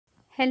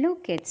Hello,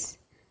 kids.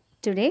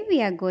 Today we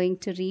are going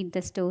to read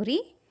the story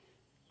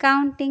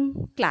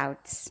Counting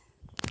Clouds.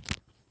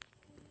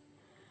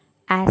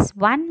 As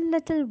one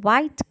little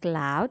white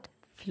cloud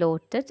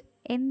floated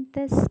in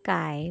the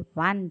sky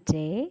one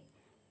day,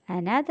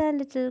 another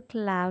little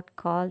cloud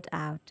called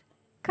out,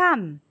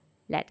 "Come,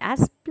 let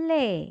us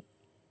play."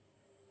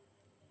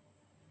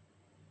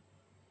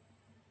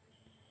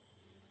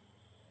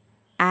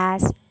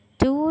 As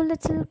two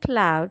little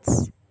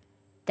clouds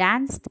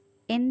danced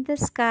in the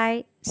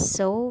sky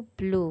so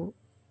blue,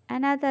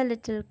 another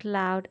little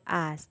cloud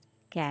asked,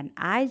 "Can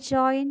I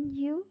join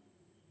you?"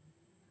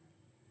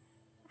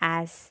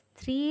 As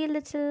three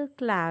little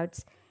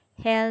clouds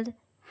held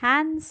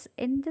hands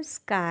in the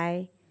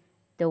sky,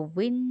 the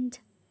wind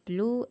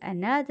blew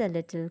another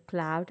little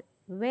cloud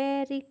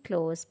very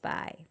close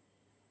by.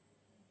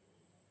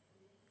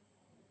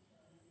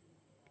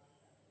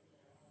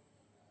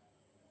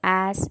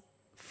 As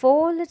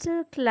four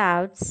little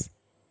clouds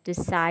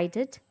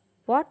decided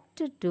what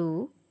to do,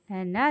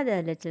 another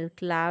little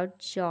cloud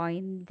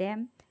joined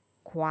them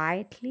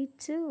quietly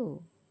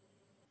too.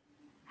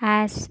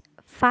 As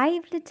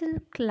five little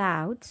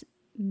clouds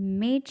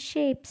made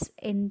shapes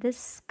in the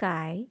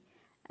sky,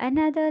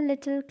 another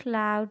little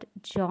cloud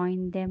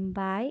joined them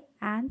by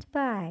and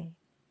by.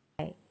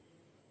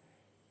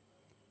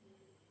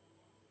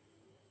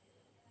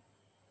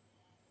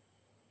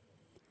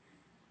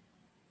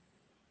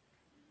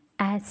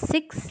 As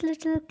six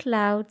little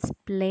clouds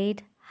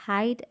played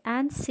hide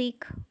and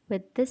seek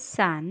with the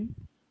sun,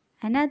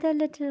 another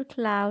little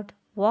cloud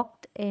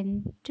walked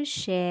in to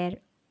share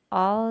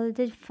all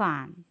the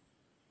fun.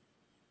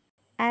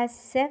 As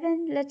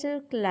seven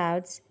little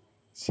clouds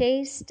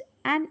chased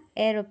an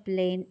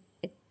aeroplane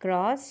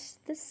across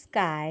the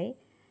sky,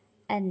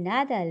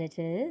 another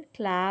little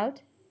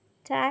cloud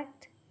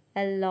tagged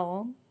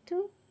along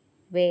to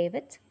wave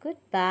it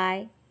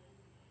goodbye.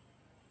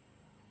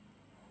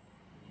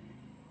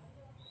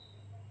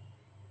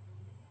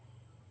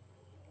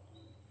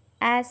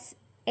 As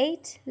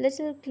eight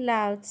little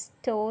clouds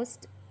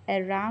tossed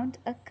around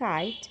a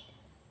kite,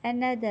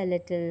 another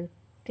little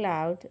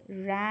cloud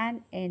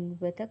ran in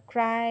with a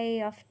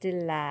cry of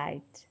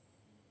delight.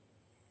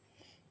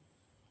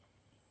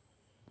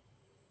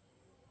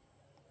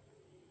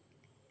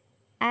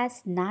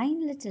 As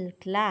nine little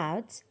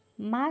clouds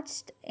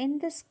marched in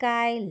the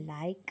sky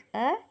like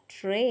a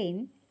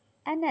train,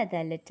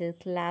 another little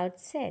cloud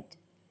said,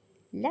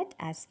 "Let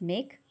us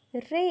make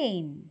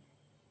rain."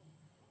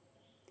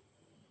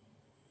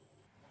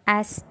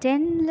 As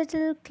 10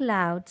 little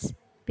clouds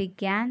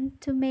began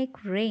to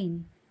make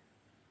rain,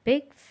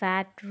 big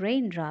fat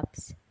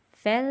raindrops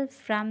fell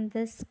from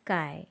the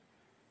sky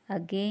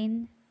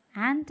again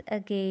and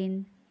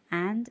again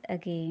and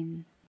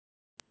again.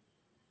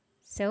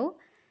 So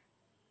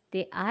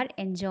they are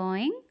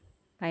enjoying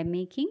by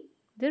making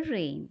the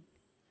rain.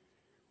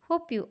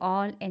 Hope you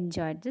all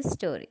enjoyed this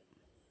story.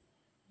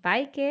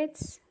 Bye,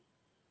 kids.